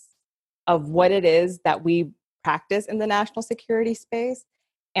substance of what it is that we practice in the national security space.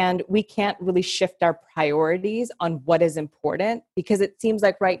 And we can't really shift our priorities on what is important, because it seems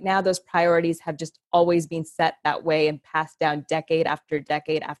like right now those priorities have just always been set that way and passed down decade after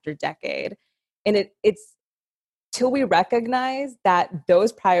decade after decade. And it's till we recognize that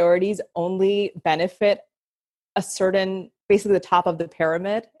those priorities only benefit a certain, basically the top of the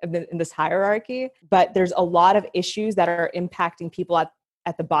pyramid in this hierarchy, but there's a lot of issues that are impacting people at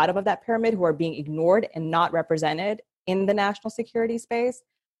the bottom of that pyramid who are being ignored and not represented in the national security space.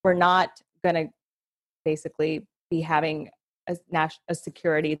 We're not going to basically be having a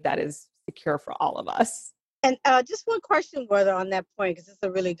security that is secure for all of us. And just one question, Werther, on that point, because it's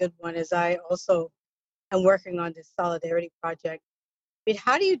a really good one, is I also am working on this solidarity project. I mean,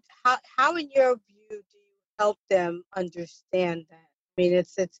 how in your view do you help them understand that? I mean,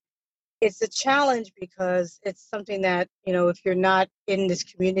 it's a challenge because it's something that, if you're not in this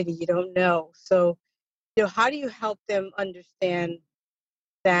community, you don't know. So, how do you help them understand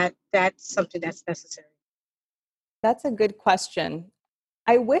that that's something that's necessary? That's a good question.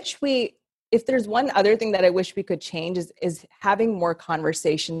 If there's one other thing that I wish we could change is having more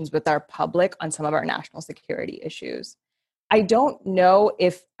conversations with our public on some of our national security issues. I don't know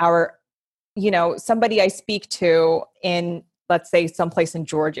if somebody I speak to in, let's say, someplace in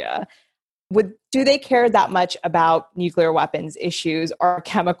Georgia, do they care that much about nuclear weapons issues or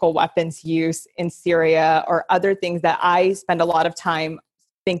chemical weapons use in Syria or other things that I spend a lot of time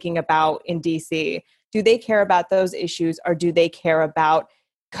thinking about in DC? Do they care about those issues, or do they care about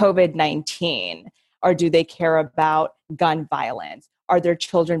COVID-19? Or do they care about gun violence? Are their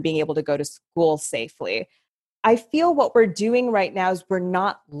children being able to go to school safely? I feel what we're doing right now is we're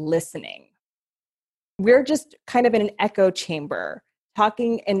not listening. We're just kind of in an echo chamber,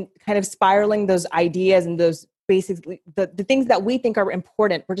 talking and kind of spiraling those ideas and those basically the things that we think are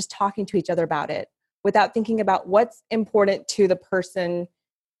important. We're just talking to each other about it without thinking about what's important to the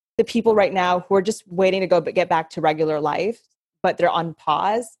people right now who are just waiting to get back to regular life, but they're on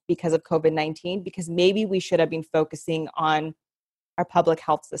pause because of COVID-19, because maybe we should have been focusing on our public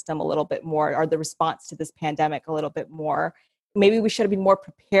health system a little bit more, or the response to this pandemic a little bit more. Maybe we should have been more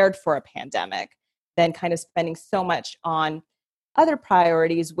prepared for a pandemic than kind of spending so much on other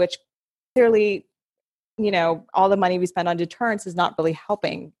priorities, which clearly, all the money we spend on deterrence is not really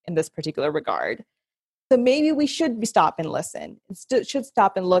helping in this particular regard. So maybe we should stop and listen. Should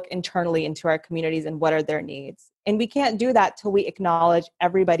stop and look internally into our communities and what are their needs. And we can't do that till we acknowledge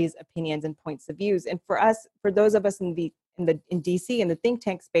everybody's opinions and points of views. And for those of us in DC, in the think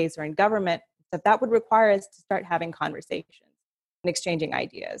tank space or in government, that would require us to start having conversations and exchanging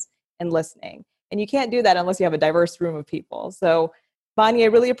ideas and listening. And you can't do that unless you have a diverse room of people. So, Bonnie, I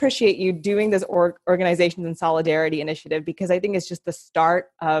really appreciate you doing this Organizations in Solidarity initiative, because I think it's just the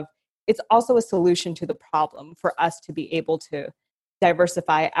start of, it's also a solution to the problem for us to be able to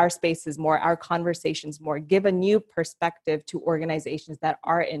diversify our spaces more, our conversations more, give a new perspective to organizations that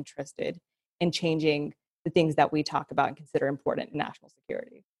are interested in changing the things that we talk about and consider important in national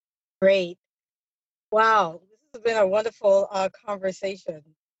security. Great. Wow. This has been a wonderful conversation.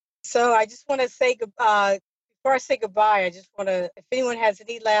 So I just want to say goodbye. Before I say goodbye, I just want to, if anyone has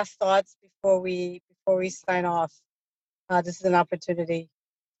any last thoughts before we sign off, this is an opportunity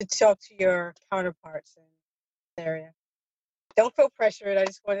to talk to your counterparts in this area. Don't feel pressured. I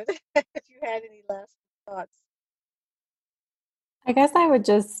just wanted if you had any last thoughts. I guess I would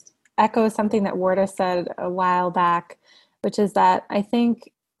just echo something that Warda said a while back, which is that I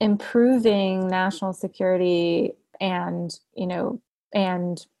think improving national security and,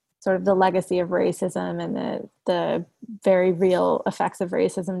 and sort of the legacy of racism and the very real effects of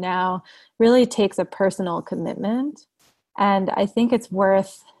racism now really takes a personal commitment. And I think it's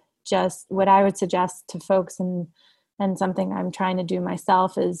worth just what I would suggest to folks, and something I'm trying to do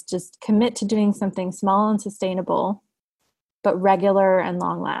myself, is just commit to doing something small and sustainable, but regular and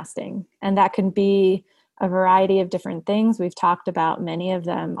long lasting. And that can be a variety of different things. We've talked about many of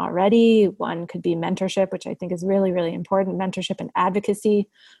them already. One could be mentorship, which I think is really, really important. Mentorship and advocacy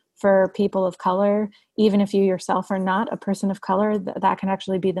for people of color. Even if you yourself are not a person of color, that can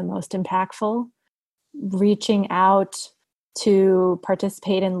actually be the most impactful. Reaching out to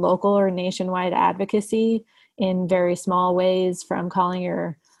participate in local or nationwide advocacy in very small ways, from calling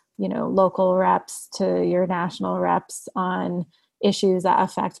your local reps to your national reps on issues that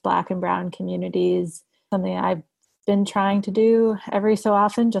affect Black and Brown communities. Something I've been trying to do every so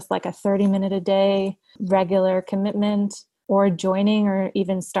often, just like a 30-minute a day regular commitment, or joining or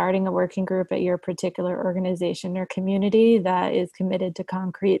even starting a working group at your particular organization or community that is committed to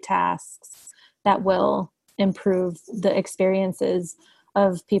concrete tasks that will improve the experiences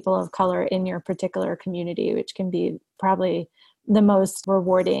of people of color in your particular community, which can be probably the most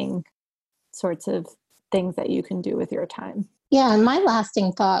rewarding sorts of things that you can do with your time. Yeah, and my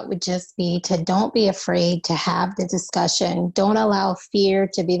lasting thought would just be to don't be afraid to have the discussion. Don't allow fear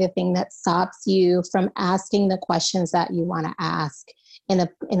to be the thing that stops you from asking the questions that you want to ask in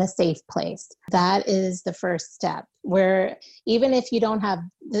a safe place. That is the first step, where even if you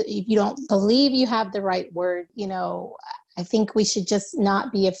don't believe you have the right word, I think we should just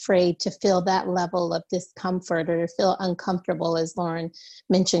not be afraid to feel that level of discomfort or to feel uncomfortable, as Lauren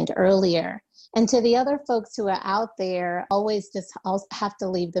mentioned earlier. And to the other folks who are out there, always just have to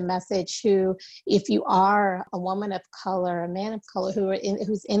leave the message who, if you are a woman of color, a man of color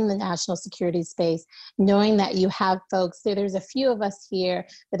who's in the national security space, knowing that you have folks, there's a few of us here,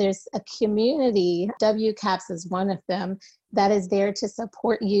 but there's a community, WCAPS is one of them, that is there to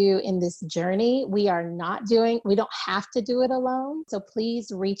support you in this journey. We don't have to do it alone. So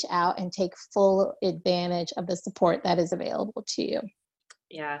please reach out and take full advantage of the support that is available to you.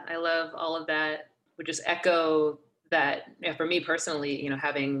 Yeah, I love all of that. Would just echo that, for me personally,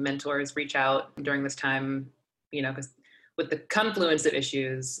 having mentors reach out during this time, because with the confluence of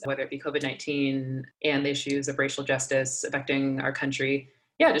issues, whether it be COVID-19 and the issues of racial justice affecting our country,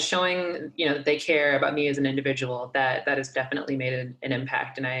 just showing, that they care about me as an individual, that has definitely made an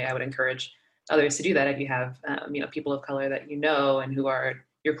impact. And I would encourage others to do that. If you have, people of color that and who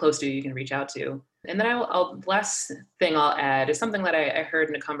you're close to, you can reach out to. And then last thing I'll add is something that I heard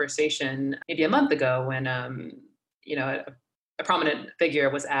in a conversation maybe a month ago when, a prominent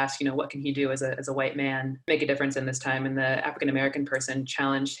figure was asked, what can he do as a white man make a difference in this time? And the African-American person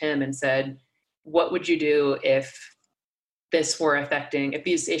challenged him and said, what would you do if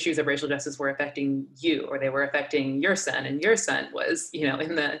these issues of racial justice were affecting you, or they were affecting your son, and your son was,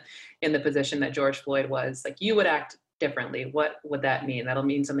 in the position that George Floyd was? Like, you would act differently. What would that mean? That'll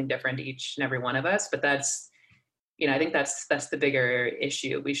mean something different to each and every one of us. But that's, I think that's the bigger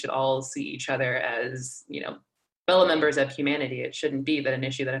issue. We should all see each other as, fellow members of humanity. It shouldn't be that an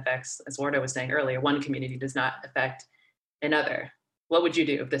issue that affects, as Warda was saying earlier, one community does not affect another. What would you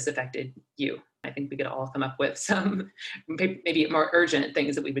do if this affected you? I think we could all come up with some maybe more urgent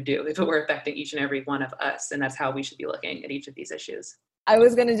things that we would do if it were affecting each and every one of us. And that's how we should be looking at each of these issues. I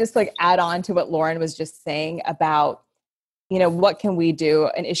was going to just add on to what Lauren was just saying about, what can we do?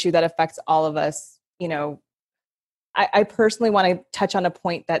 An issue that affects all of us. I personally want to touch on a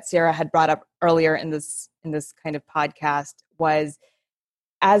point that Sarah had brought up earlier in this kind of podcast, was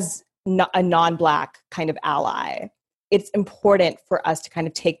as a non-Black kind of ally, it's important for us to kind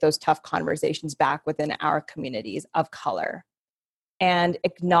of take those tough conversations back within our communities of color and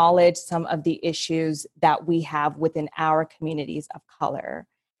acknowledge some of the issues that we have within our communities of color.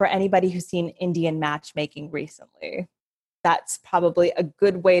 For anybody who's seen Indian matchmaking recently, that's probably a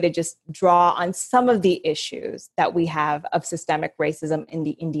good way to just draw on some of the issues that we have of systemic racism in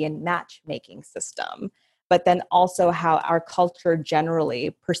the Indian matchmaking system, but then also how our culture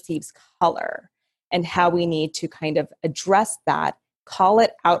generally perceives color and how we need to kind of address that, call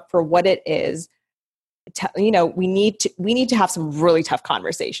it out for what it is. We need to have some really tough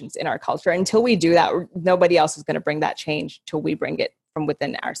conversations in our culture. Until we do that, nobody else is going to bring that change till we bring it from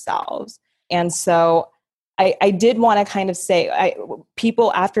within ourselves. And so I did want to kind of say,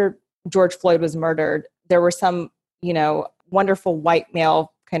 people after George Floyd was murdered, there were some, wonderful white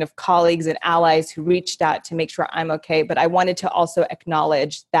male kind of colleagues and allies who reached out to make sure I'm okay. But I wanted to also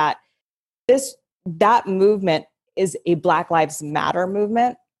acknowledge that that movement is a Black Lives Matter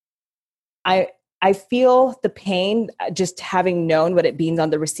movement. I feel the pain just having known what it means on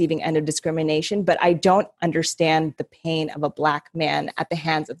the receiving end of discrimination, but I don't understand the pain of a Black man at the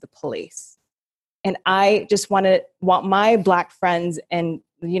hands of the police. And I just want my Black friends and,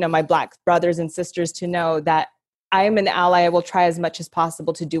 my Black brothers and sisters to know that I am an ally. I will try as much as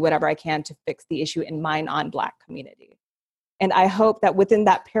possible to do whatever I can to fix the issue in my non-Black community. And I hope that within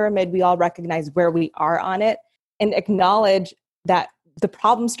that pyramid, we all recognize where we are on it and acknowledge that the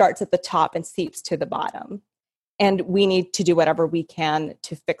problem starts at the top and seeps to the bottom. And we need to do whatever we can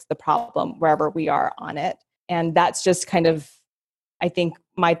to fix the problem wherever we are on it. And that's just kind of, I think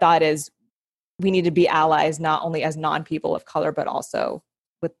my thought is we need to be allies, not only as non-people of color, but also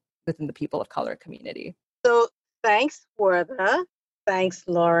within the people of color community. So thanks, Wartha. Thanks,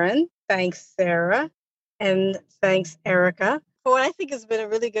 Lauren. Thanks, Sarah. And thanks, Erica, for what I think has been a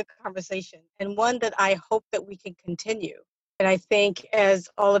really good conversation and one that I hope that we can continue. And I think, as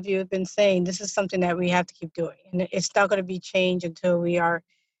all of you have been saying, this is something that we have to keep doing. And it's not going to be changed until we are,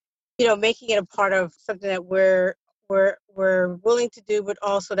 making it a part of something that we're willing to do, but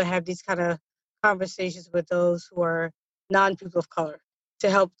also to have these kind of conversations with those who are non-people of color to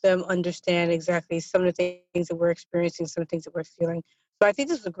help them understand exactly some of the things that we're experiencing, some of the things that we're feeling. So I think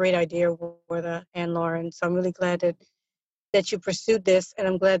this is a great idea, Wartha and Lauren. So I'm really glad that you pursued this, and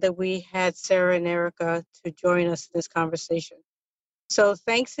I'm glad that we had Sarah and Erica to join us in this conversation. So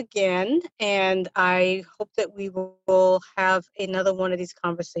thanks again, and I hope that we will have another one of these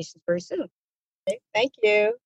conversations very soon. Okay, thank you.